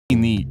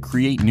the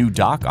Create New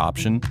Doc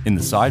option in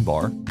the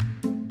sidebar,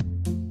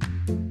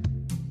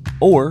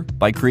 or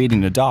by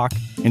creating a doc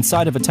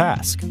inside of a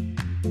task.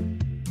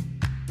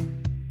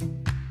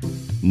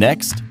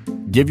 Next,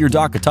 give your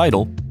doc a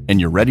title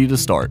and you're ready to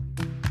start.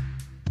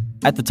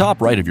 At the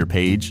top right of your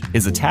page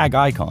is a tag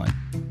icon.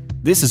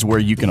 This is where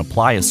you can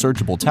apply a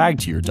searchable tag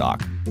to your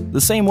doc,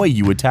 the same way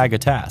you would tag a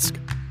task.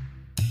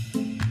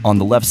 On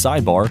the left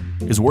sidebar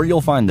is where you'll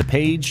find the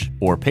page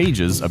or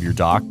pages of your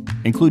doc,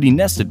 including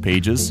nested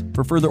pages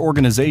for further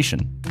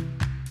organization.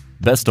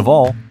 Best of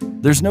all,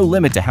 there's no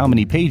limit to how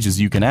many pages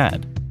you can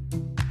add.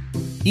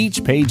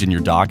 Each page in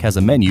your doc has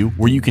a menu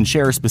where you can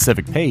share a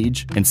specific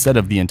page instead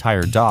of the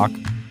entire doc,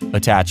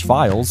 attach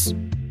files,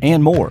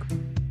 and more.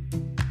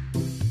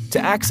 To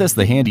access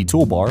the handy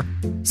toolbar,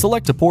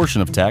 select a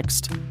portion of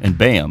text, and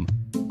bam!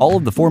 All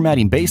of the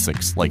formatting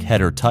basics like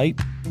header type,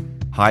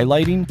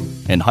 highlighting,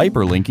 and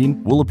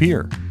hyperlinking will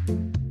appear.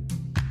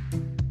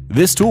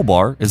 This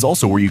toolbar is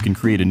also where you can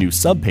create a new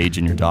subpage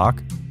in your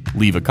doc,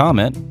 leave a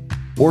comment,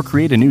 or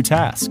create a new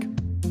task.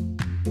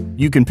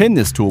 You can pin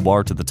this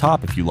toolbar to the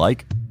top if you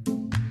like,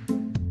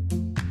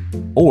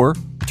 or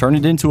turn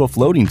it into a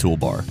floating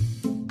toolbar.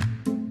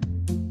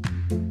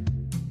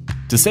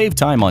 To save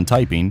time on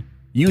typing,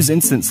 use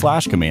instant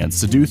slash commands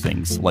to do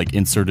things like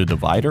insert a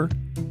divider,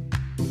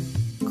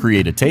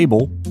 create a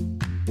table,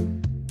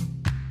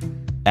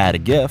 add a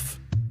GIF,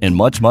 and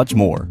much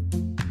more.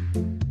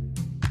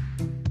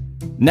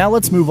 Now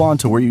let's move on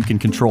to where you can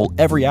control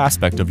every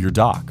aspect of your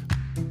doc,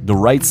 the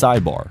right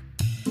sidebar.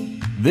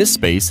 This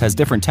space has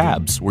different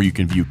tabs where you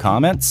can view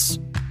comments,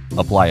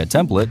 apply a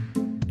template,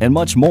 and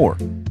much more.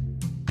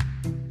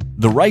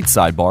 The right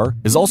sidebar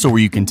is also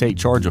where you can take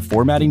charge of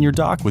formatting your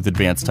doc with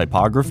advanced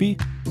typography,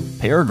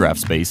 paragraph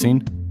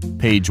spacing,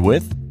 page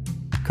width,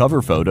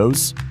 cover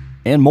photos,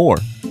 and more.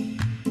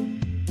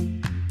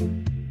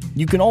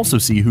 You can also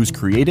see who's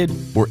created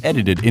or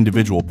edited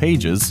individual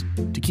pages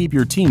to keep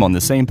your team on the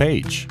same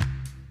page.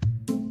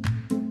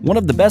 One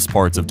of the best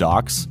parts of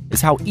docs is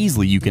how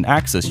easily you can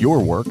access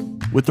your work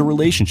with the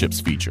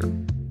Relationships feature.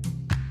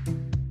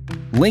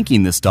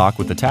 Linking this doc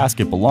with the task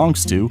it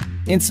belongs to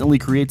instantly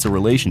creates a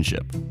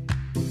relationship.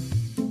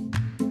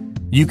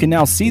 You can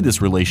now see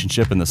this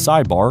relationship in the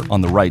sidebar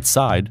on the right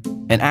side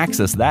and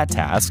access that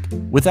task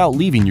without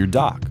leaving your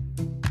doc.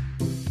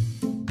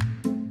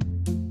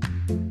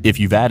 If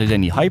you've added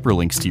any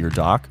hyperlinks to your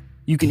doc,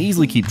 you can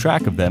easily keep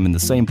track of them in the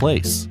same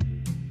place.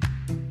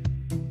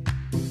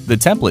 The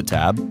Template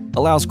tab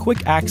allows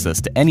quick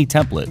access to any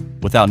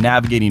template without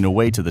navigating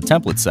away to the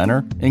Template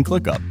Center in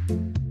ClickUp.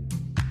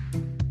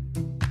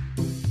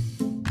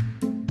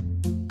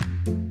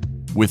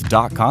 With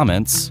doc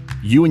comments,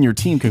 you and your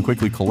team can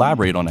quickly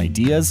collaborate on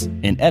ideas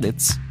and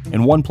edits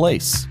in one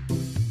place.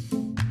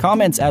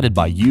 Comments added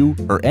by you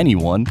or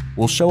anyone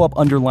will show up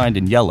underlined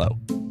in yellow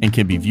and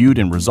can be viewed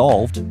and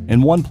resolved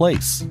in one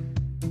place.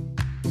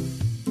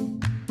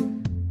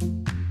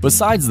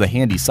 Besides the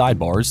handy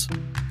sidebars,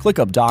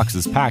 ClickUp Docs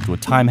is packed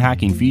with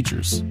time-hacking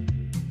features.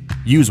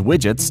 Use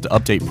widgets to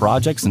update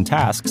projects and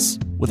tasks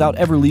without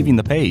ever leaving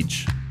the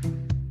page.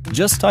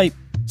 Just type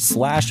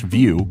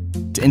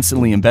 /view to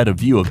instantly embed a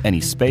view of any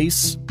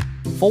space,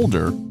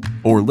 folder,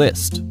 or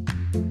list.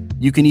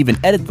 You can even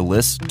edit the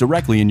list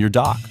directly in your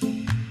doc.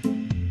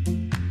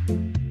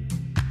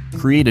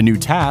 Create a new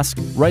task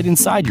right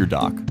inside your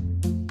doc.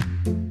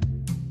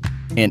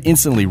 And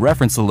instantly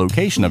reference the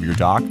location of your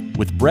doc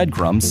with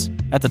breadcrumbs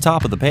at the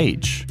top of the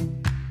page.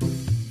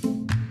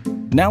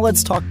 Now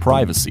let's talk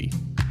privacy.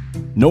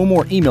 No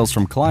more emails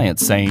from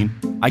clients saying,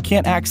 "I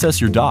can't access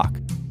your doc."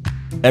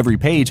 Every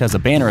page has a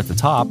banner at the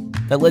top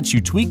that lets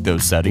you tweak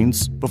those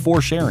settings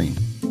before sharing.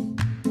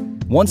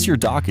 Once your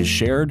doc is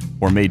shared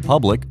or made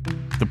public,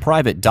 the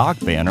private doc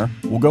banner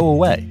will go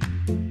away.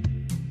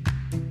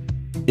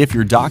 If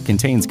your doc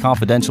contains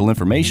confidential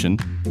information,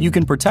 you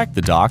can protect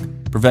the doc,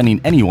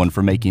 preventing anyone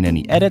from making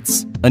any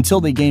edits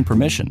until they gain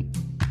permission.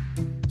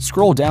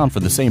 Scroll down for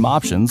the same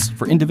options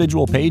for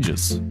individual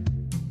pages.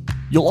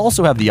 You'll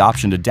also have the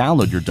option to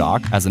download your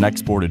doc as an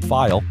exported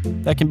file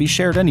that can be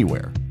shared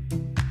anywhere.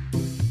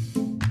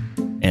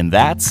 And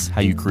that's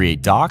how you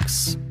create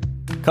docs,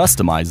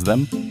 customize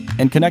them,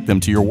 and connect them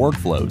to your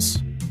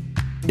workflows.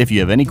 If you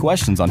have any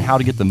questions on how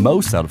to get the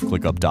most out of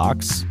ClickUp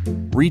Docs,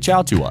 reach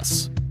out to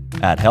us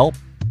at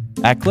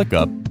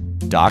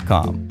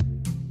help@clickup.com.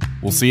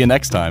 We'll see you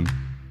next time.